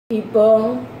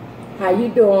People, how you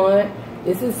doing?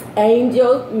 This is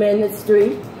Angel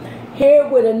Ministry here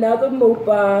with another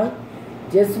mukbang.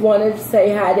 Just wanted to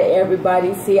say hi to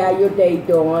everybody, see how your day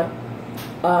doing.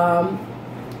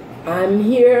 I'm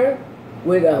here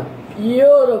with a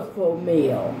beautiful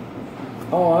meal.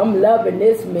 Oh, I'm loving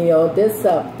this meal.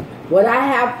 What I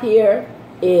have here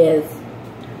is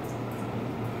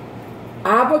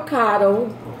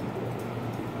avocado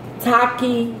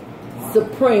Taki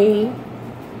Supreme,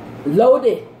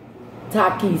 loaded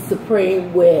Taki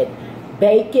Supreme with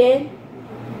bacon,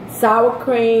 sour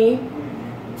cream,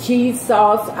 cheese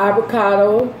sauce,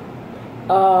 avocado,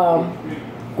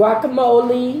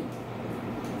 guacamole,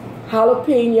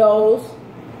 jalapenos,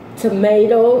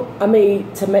 tomatoes,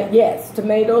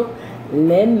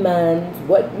 lemons,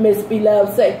 what Miss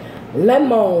Beloved say,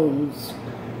 lemons,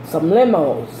 some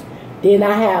lemons. Then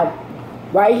I have,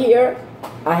 right here,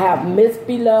 I have Miss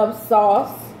Beloved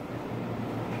sauce,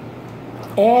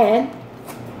 and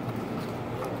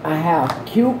I have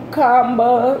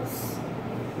cucumbers,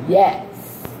 yes,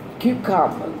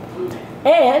 cucumbers.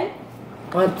 And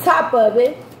on top of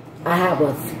it, I have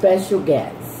a special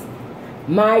guest,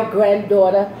 my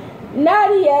granddaughter,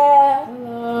 Nadia.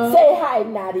 Hello. Say hi,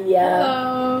 Nadia.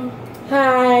 Hello.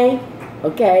 Hi.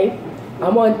 Okay, I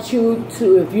want you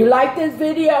to, if you like this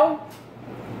video,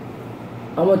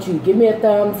 I want you to give me a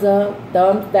thumbs up,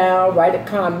 thumbs down, write a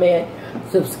comment,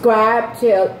 subscribe,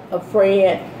 tell a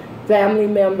friend, family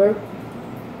member.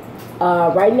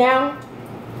 Right now,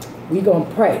 we're going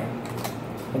to pray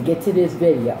and get to this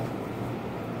video.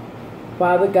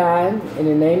 Father God, in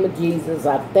the name of Jesus,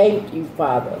 I thank you,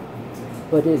 Father,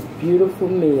 for this beautiful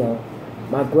meal.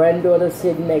 My granddaughter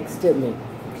sitting next to me.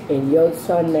 In your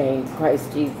Son's name,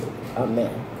 Christ Jesus.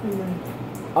 Amen. Amen.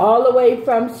 All the way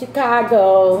from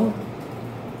Chicago.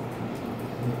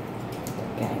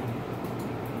 Okay.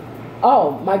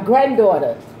 Oh, my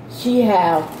granddaughter, she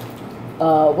have,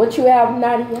 what you have,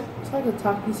 Nadia? It's like a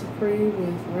Taki Supreme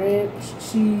with ranch,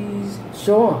 cheese,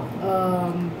 Sure.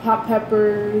 hot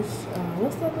peppers,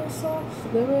 what's that other sauce?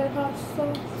 The red hot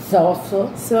sauce?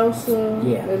 Salsa. Salsa,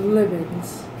 Yeah. and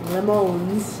lemons.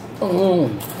 Lemons.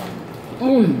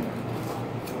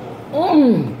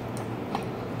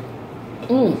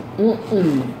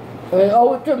 And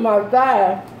over to my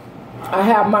side, I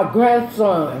have my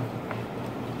grandson,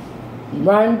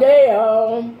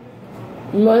 Rondell.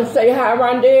 You want to say hi,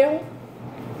 Rondell?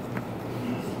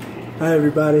 Hi,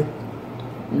 everybody.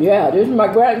 Yeah, this is my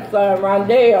grandson,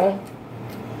 Rondell.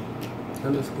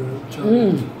 That looks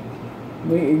good.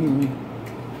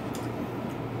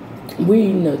 We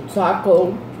eating a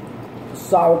taco,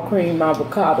 sour cream,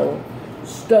 avocado,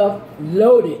 stuffed,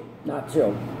 loaded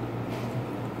nacho.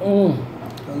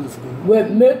 That looks good.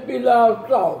 With Miss Beloved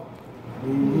sauce.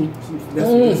 That's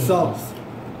good sauce.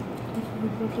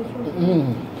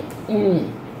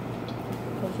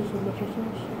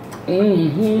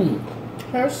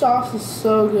 Her sauce is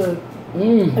so good. I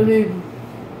mean,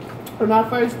 when I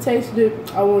first tasted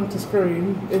it, I wanted to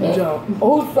scream and jump.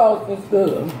 Whose sauce is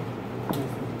good?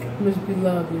 Miss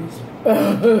Beloved's.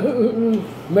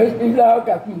 Miss Beloved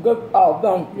got some good sauce,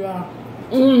 don't you? Yeah.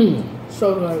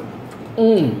 So good.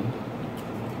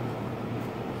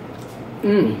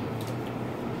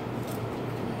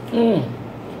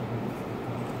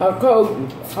 I told you,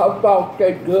 how sauce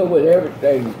tastes good with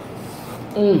everything.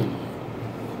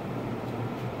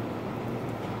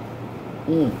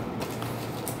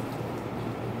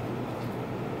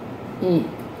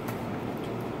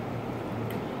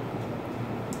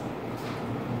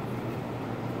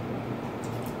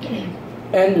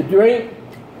 And the drink,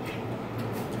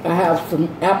 I have some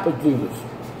apple juice.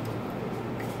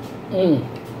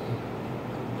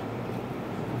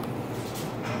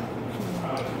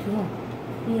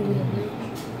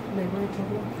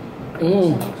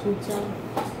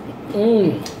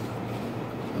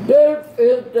 This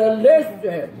is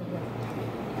delicious.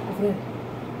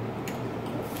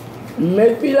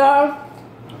 Miss Beloved,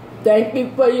 thank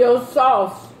you for your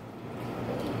sauce.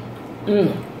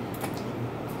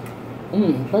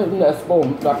 That's for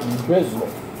like a drizzle.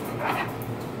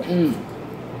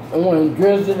 I want to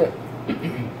drizzle it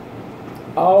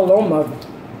all on my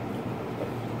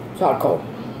taco.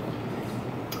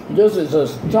 This is a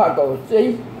taco,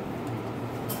 see?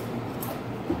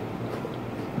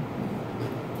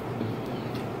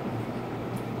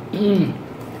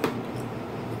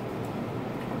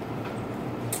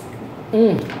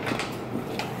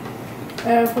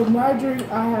 And for my drink,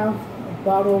 I have a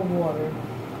bottle of water.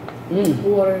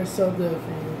 Water is so good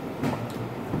for you.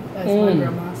 That's my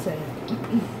grandma said.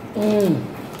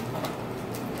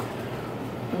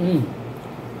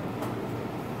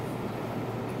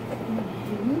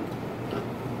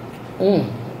 Y'all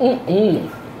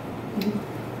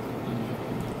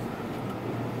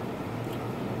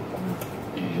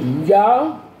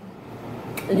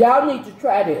need to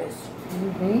try this.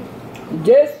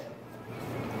 This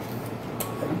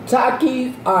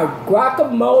Takis are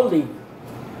guacamole.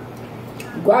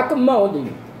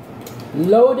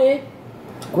 Loaded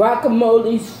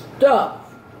guacamole stuffed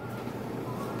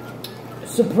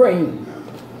supreme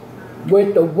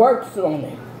with the works on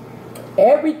it.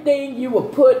 Everything you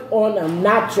would put on a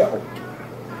nacho,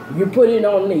 you put it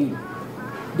on these.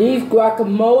 These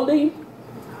guacamole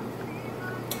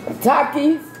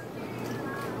Takis,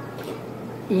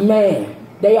 man,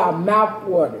 they are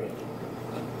mouth-watering.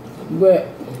 But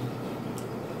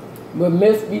with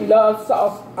Miss Beloved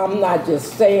sauce, I'm not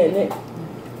just saying it.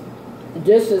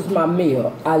 This is my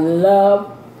meal. I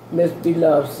love Miss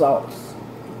Beloved sauce.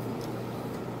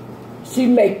 She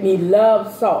make me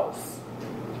love sauce.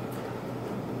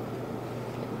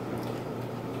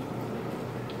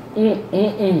 She's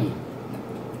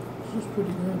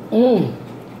pretty good.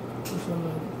 She's so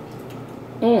good.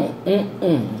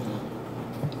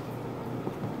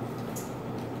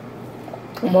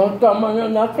 Want some on your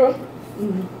nacho?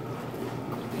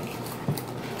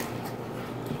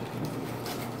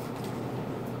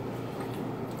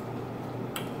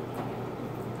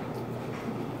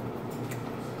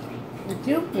 Thank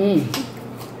you.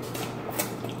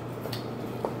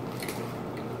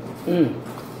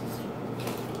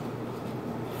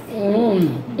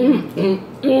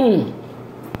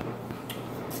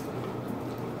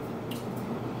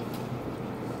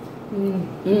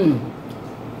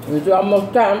 It's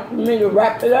almost time for me to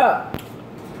wrap it up.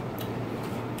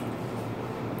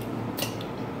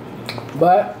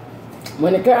 But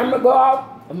when the camera go off,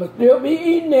 I'm going to still be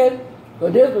eating this,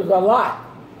 because this is a lot.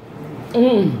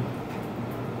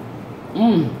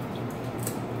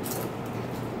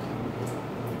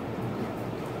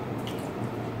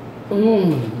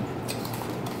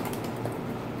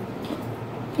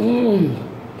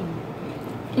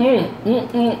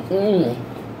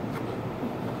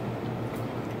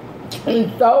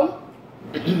 And so,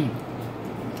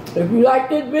 if you like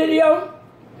this video,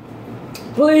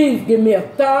 please give me a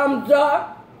thumbs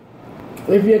up.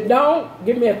 If you don't,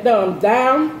 give me a thumbs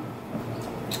down.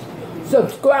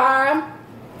 Subscribe.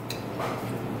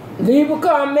 Leave a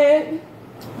comment.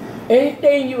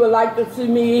 Anything you would like to see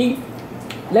me eat,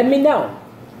 let me know.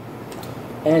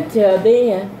 Until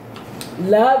then,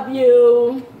 love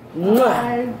you.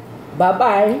 Bye.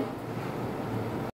 Bye-bye.